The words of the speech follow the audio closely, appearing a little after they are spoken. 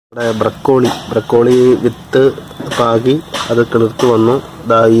Broccoli വിത്ത് പാകി അത് കിളിർത്ത് വന്നു.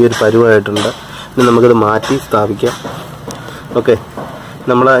 ഈ ഒരു പരുവായിട്ടുണ്ട്. ഇനി നമുക്കിത് മാറ്റി സ്ഥാപിക്കാം. ഓക്കെ,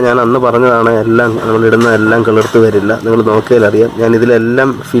 ഞാൻ അന്ന് പറഞ്ഞതാണ് എല്ലാം നമ്മളിടുന്ന എല്ലാം കിളിർത്ത് വരില്ല. നിങ്ങൾ നോക്കിയാൽ അറിയാം. ഞാൻ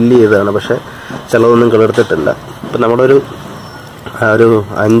ഇതിലെല്ലാം ഫില്ല് ചെയ്തതാണ്, പക്ഷേ ചിലതൊന്നും കിളിർത്തിട്ടില്ല. ഇപ്പം നമ്മളൊരു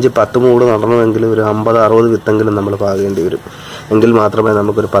 5-10 മൂട് നടണമെങ്കിൽ ഒരു 50-60 വിത്തെങ്കിലും നമ്മൾ പാകേണ്ടി വരും. എങ്കിൽ മാത്രമേ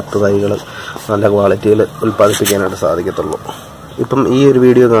നമുക്കൊരു 10 തൈകൾ നല്ല ക്വാളിറ്റിയിൽ ഉൽപ്പാദിപ്പിക്കാനായിട്ട് സാധിക്കത്തുള്ളൂ. ഇപ്പം ഈ ഒരു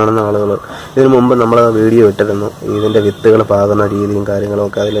വീഡിയോ കാണുന്ന ആളുകൾ ഇതിനു മുമ്പ് നമ്മൾ വീഡിയോ ഇട്ടിരുന്നു. ഇതിൻ്റെ വിത്തുകൾ പാകുന്ന രീതിയും കാര്യങ്ങളും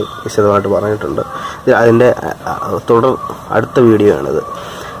ഒക്കെ അതിൽ വിശദമായിട്ട് പറഞ്ഞിട്ടുണ്ട്. അതിൻ്റെ അടുത്ത വീഡിയോ ആണിത്.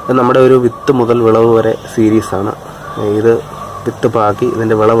 നമ്മുടെ ഒരു വിത്ത് മുതൽ വിളവ് വരെ സീരീസാണ് ഇത്. വിത്ത് പാക്കി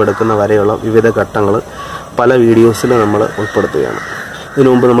ഇതിൻ്റെ വിളവെടുക്കുന്ന വരെയുള്ള വിവിധ ഘട്ടങ്ങൾ പല വീഡിയോസിൽ നമ്മൾ ഉൾപ്പെടുത്തുകയാണ്. ഇതിനു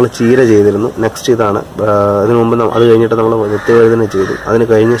മുമ്പ് നമ്മൾ ചീര ചെയ്തിരുന്നു. നെക്സ്റ്റ് ഇതാണ്. ഇതിനു മുമ്പ് അത് കഴിഞ്ഞിട്ട് നമ്മൾ വിത്ത് വഴുതന ചെയ്തു. അതിന്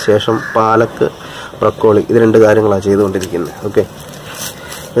കഴിഞ്ഞ ശേഷം പാലക്ക്, ബ്രക്കോളി, ഇത് 2 കാര്യങ്ങളാണ് ചെയ്തുകൊണ്ടിരിക്കുന്നത്. ഓക്കെ,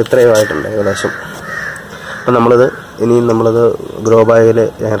 ഇത്രയുമായിട്ടുണ്ട് ഏകദേശം. അപ്പം ഇനിയും നമ്മളത് ഗ്രോ ബാഗിൽ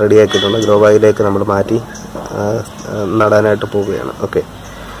ഞാൻ റെഡിയാക്കിയിട്ടുണ്ട്. ഗ്രോ ബാഗിലേക്ക് നമ്മൾ മാറ്റി നടാനായിട്ട് പോവുകയാണ്. ഓക്കെ,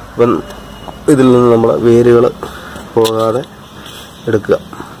 അപ്പം ഇതിൽ നിന്ന് നമ്മൾ വേരുകൾ പോകാതെ എടുക്കുക.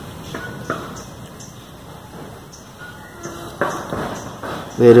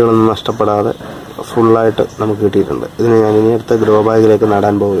 വേരുകളൊന്നും നഷ്ടപ്പെടാതെ ഫുള്ളായിട്ട് നമുക്ക് കിട്ടിയിട്ടുണ്ട്. ഇതിന് ഞാൻ ഇനി അടുത്ത ഗ്രോ ബാഗിലേക്ക്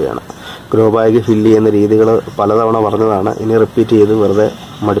നടാൻ പോവുകയാണ്. ഗ്രോ ബാഗ് ഫില്ല് ചെയ്യുന്ന രീതികൾ പലതവണ പറഞ്ഞതാണ്. ഇനി റിപ്പീറ്റ് ചെയ്ത് വെറുതെ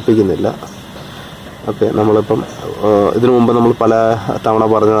മടുപ്പിക്കുന്നില്ല. ഓക്കെ, നമ്മളിപ്പം ഇതിനു മുമ്പ് നമ്മൾ പല തവണ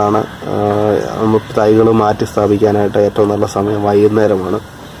പറഞ്ഞതാണ് തൈകൾ മാറ്റി സ്ഥാപിക്കാനായിട്ട് ഏറ്റവും നല്ല സമയം വൈകുന്നേരമാണ്.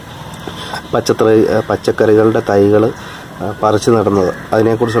 പച്ചക്കറികളുടെ തൈകൾ പറിച്ച് നടുന്നത്,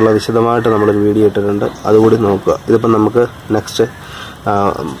 അതിനെക്കുറിച്ചുള്ള വിശദമായിട്ട് നമ്മളൊരു വീഡിയോ ഇട്ടിട്ടുണ്ട്. അതുകൂടി നോക്കുക. ഇതിപ്പം നമുക്ക് നെക്സ്റ്റ്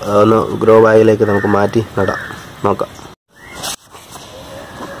ഒന്ന് ഗ്രോ ബാഗിലേക്ക് നമുക്ക് മാറ്റി നോക്കാം.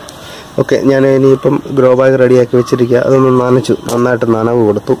 ഓക്കെ, ഞാൻ ഇനിയിപ്പം ഗ്രോ ബാഗ് റെഡിയാക്കി വെച്ചിരിക്കുക. അതൊന്ന് നന്നായിട്ട് നനവ്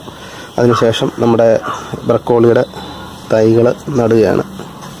കൊടുത്തു. അതിനുശേഷം നമ്മുടെ ബ്രക്കോളിയുടെ തൈകൾ നടുകയാണ്.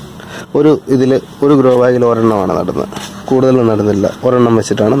 ഒരു ഗ്രോ ബാഗിൽ ഒരെണ്ണമാണ് നടുന്നത്. കൂടുതലും നടുന്നില്ല, ഒരെണ്ണം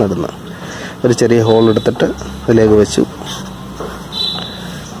വെച്ചിട്ടാണ് നടുന്നത്. ഒരു ചെറിയ ഹോൾ എടുത്തിട്ട് അതിലേക്ക് വെച്ചു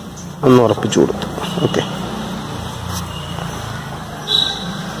ഒന്ന് ഉറപ്പിച്ചു കൊടുത്തു. ഓക്കെ,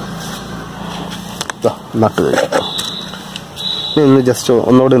 നട്ട് കഴിഞ്ഞു. ഇന്ന് ജസ്റ്റ്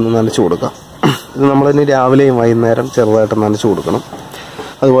ഒന്നുകൂടി നനച്ചു കൊടുക്കാം. ഇത് നമ്മളിനി രാവിലെയും വൈകുന്നേരം ചെറുതായിട്ട് നനച്ചു കൊടുക്കണം.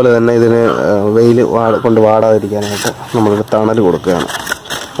 അതുപോലെ തന്നെ ഇതിന് വെയിൽ കൊണ്ട് വാടാതിരിക്കാനായിട്ട് നമ്മളൊരു തണൽ കൊടുക്കുകയാണ്.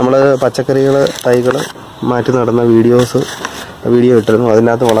 നമ്മൾ തൈകൾ മാറ്റി നടുന്ന വീഡിയോ ഇട്ടിരുന്നു.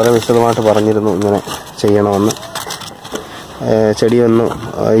 അതിനകത്ത് വളരെ വിശദമായിട്ട് പറഞ്ഞിരുന്നു ഇങ്ങനെ ചെയ്യണമെന്ന്. ചെടിയൊന്ന്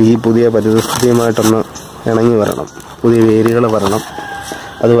ഈ പുതിയ പരിസ്ഥിതിയുമായിട്ടൊന്ന് ഇണങ്ങി വരണം, പുതിയ വേരുകൾ വരണം.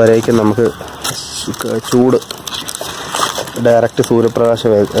 അതുവരേക്കും നമുക്ക് ഡയറക്റ്റ് സൂര്യപ്രകാശം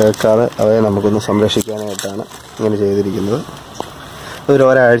വെക്കാതെ അവയെ നമുക്കൊന്ന് സംരക്ഷിക്കാനായിട്ടാണ് ഇങ്ങനെ ചെയ്തിരിക്കുന്നത്.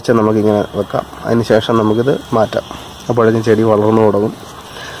 ഒരാഴ്ച നമുക്കിങ്ങനെ വെക്കാം. അതിനുശേഷം നമുക്കിത് മാറ്റാം. അപ്പോഴേക്കും ചെടി വളർന്നു തുടങ്ങും.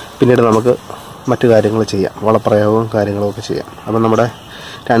 പിന്നീട് നമുക്ക് മറ്റു കാര്യങ്ങൾ ചെയ്യാം, വളപ്രയോഗവും കാര്യങ്ങളൊക്കെ ചെയ്യാം. അപ്പം നമ്മുടെ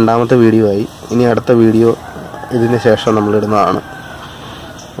 2ാമത്തെ വീഡിയോ ആയി. ഇനി അടുത്ത വീഡിയോ ഇതിന് ശേഷം നമ്മളിടുന്നതാണ്.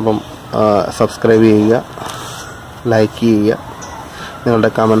 അപ്പം സബ്സ്ക്രൈബ് ചെയ്യുക, ലൈക്ക് ചെയ്യുക,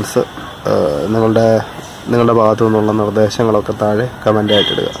 നിങ്ങളുടെ കമൻസ്, നിങ്ങളുടെ ഭാഗത്തു നിന്നുള്ള നിർദ്ദേശങ്ങളൊക്കെ താഴെ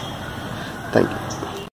കമൻ്റായിട്ടിടുക. Thank you.